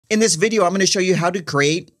In this video, I'm going to show you how to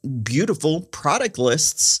create beautiful product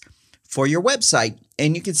lists for your website.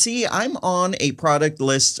 And you can see I'm on a product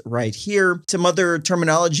list right here. Some other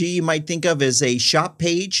terminology you might think of as a shop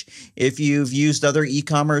page. If you've used other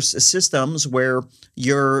e-commerce systems where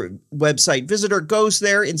your website visitor goes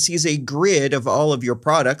there and sees a grid of all of your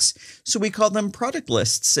products. So we call them product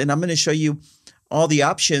lists. And I'm going to show you all the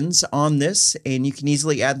options on this, and you can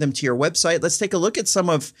easily add them to your website. Let's take a look at some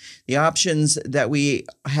of the options that we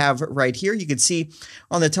have right here. You can see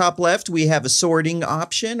on the top left, we have a sorting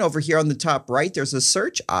option. Over here on the top right, there's a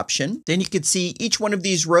search option. Then you can see each one of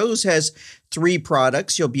these rows has 3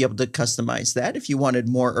 products. You'll be able to customize that if you wanted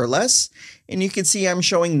more or less. And you can see I'm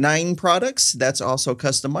showing 9 products. That's also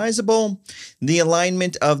customizable. The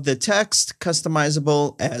alignment of the text,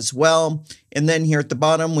 customizable as well. And then here at the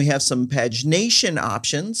bottom, we have some pagination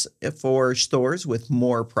options for stores with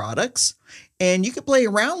more products. And you can play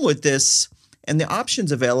around with this and the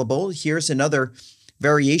options available. Here's another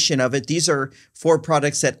variation of it. These are 4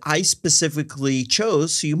 products that I specifically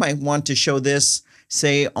chose. So you might want to show this,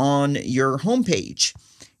 say, on your homepage.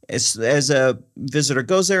 As a visitor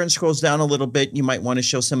goes there and scrolls down a little bit, you might want to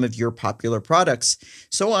show some of your popular products.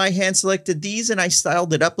 So I hand selected these and I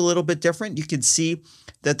styled it up a little bit different. You can see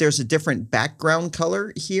that there's a different background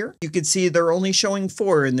color here. You can see they're only showing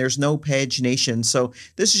 4 and there's no pagination. So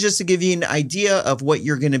this is just to give you an idea of what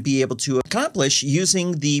you're going to be able to accomplish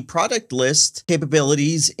using the product list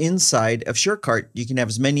capabilities inside of SureCart. You can have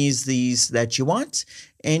as many of these that you want,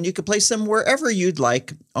 and you can place them wherever you'd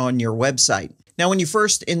like on your website. Now, when you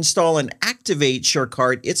first install and activate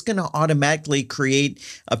SureCart, it's going to automatically create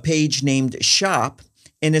a page named Shop,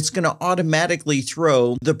 and it's going to automatically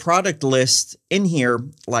throw the product list in here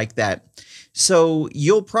like that. So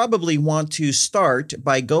you'll probably want to start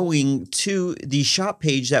by going to the shop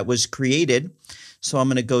page that was created. So I'm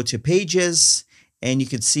going to go to Pages, and you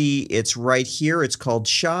can see it's right here. It's called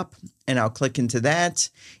Shop, and I'll click into that.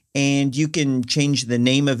 And you can change the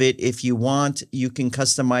name of it if you want. You can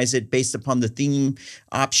customize it based upon the theme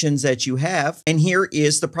options that you have. And here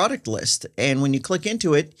is the product list. And when you click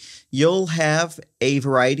into it, you'll have a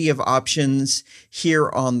variety of options here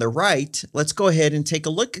on the right. Let's go ahead and take a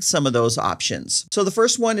look at some of those options. So the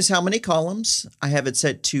first one is how many columns. I have it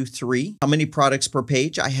set to 3. How many products per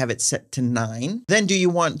page. I have it set to 9. Then do you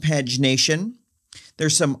want pagination?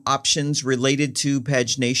 There's some options related to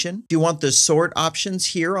pagination. Do you want the sort options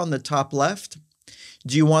here on the top left?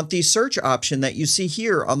 Do you want the search option that you see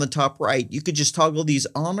here on the top right? You could just toggle these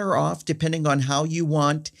on or off depending on how you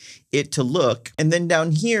want it to look. And then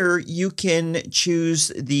down here, you can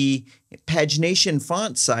choose the pagination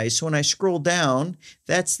font size. So when I scroll down,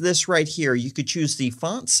 that's this right here. You could choose the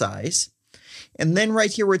font size. And then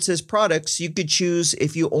right here where it says products, you could choose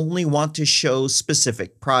if you only want to show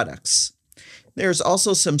specific products. There's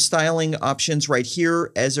also some styling options right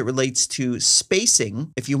here as it relates to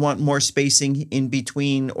spacing. If you want more spacing in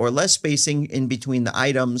between or less spacing in between the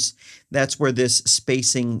items, that's where this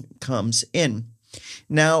spacing comes in.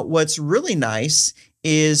 Now, what's really nice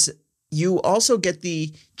is you also get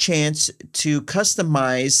the chance to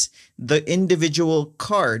customize the individual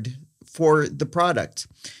card for the product.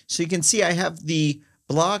 So you can see I have the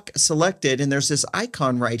block selected and there's this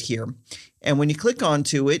icon right here. And when you click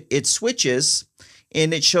onto it, it switches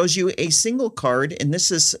and it shows you a single card. And this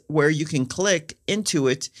is where you can click into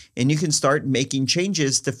it and you can start making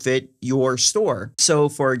changes to fit your store. So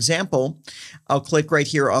for example, I'll click right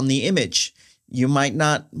here on the image. You might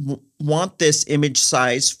not want this image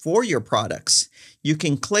size for your products. You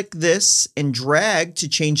can click this and drag to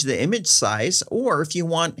change the image size, or if you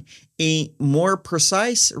want a more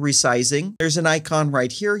precise resizing, there's an icon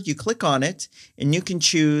right here. You click on it and you can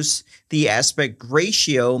choose the aspect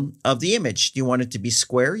ratio of the image. Do you want it to be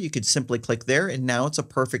square? You could simply click there and now it's a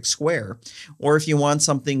perfect square. Or if you want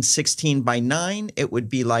something 16 by 9, it would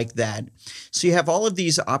be like that. So you have all of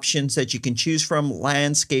these options that you can choose from,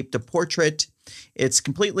 landscape to portrait. It's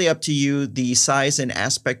completely up to you, the size and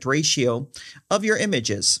aspect ratio of your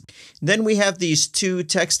images. Then we have these 2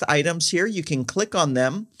 text items here. You can click on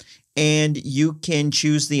them and you can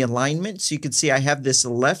choose the alignment. So you can see I have this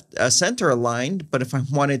left center aligned, but if I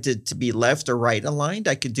wanted it to be left or right aligned,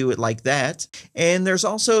 I could do it like that. And there's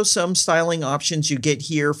also some styling options you get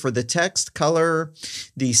here for the text, color,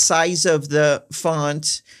 the size of the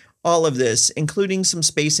font, all of this, including some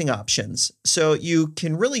spacing options. So you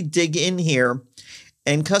can really dig in here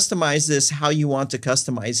and customize this how you want to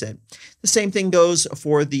customize it. The same thing goes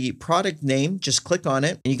for the product name. Just click on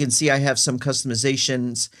it and you can see I have some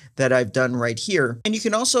customizations that I've done right here. And you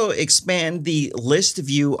can also expand the list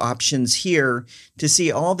view options here to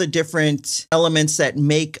see all the different elements that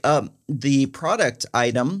make up the product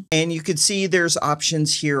item. And you can see there's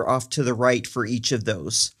options here off to the right for each of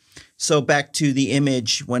those. So back to the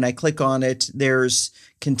image, when I click on it, there's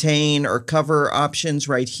contain or cover options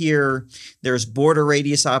right here. There's border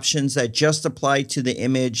radius options that just apply to the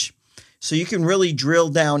image. So you can really drill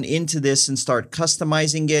down into this and start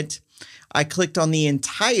customizing it. I clicked on the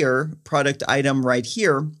entire product item right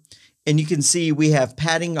here, and you can see we have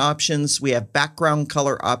padding options, we have background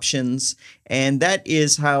color options, and that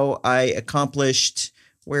is how I accomplished,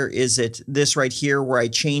 where is it? This right here, where I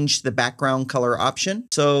changed the background color option.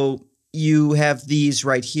 So you have these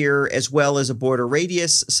right here as well as a border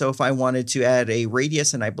radius. So if I wanted to add a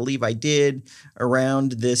radius, and I believe I did,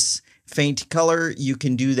 around this faint color, you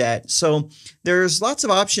can do that. So there's lots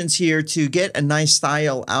of options here to get a nice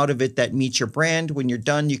style out of it that meets your brand. When you're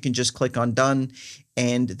done, you can just click on done.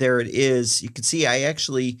 And there it is. You can see I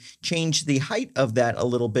actually changed the height of that a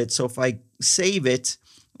little bit. So if I save it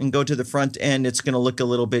and go to the front end, it's going to look a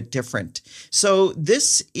little bit different. So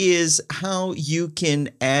this is how you can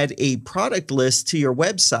add a product list to your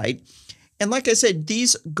website. And like I said,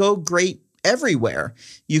 these go great everywhere.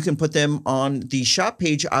 You can put them on the shop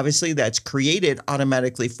page, obviously that's created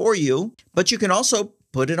automatically for you, but you can also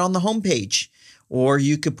put it on the home page, or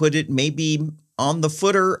you could put it maybe on the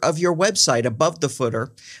footer of your website, above the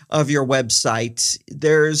footer of your website.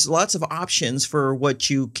 There's lots of options for what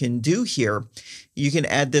you can do here. You can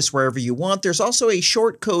add this wherever you want. There's also a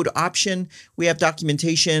short code option. We have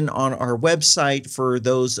documentation on our website for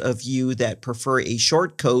those of you that prefer a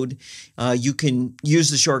short code. You can use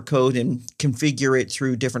the short code and configure it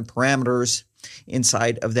through different parameters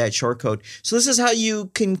inside of that short code. So this is how you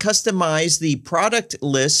can customize the product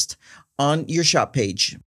list on your shop page.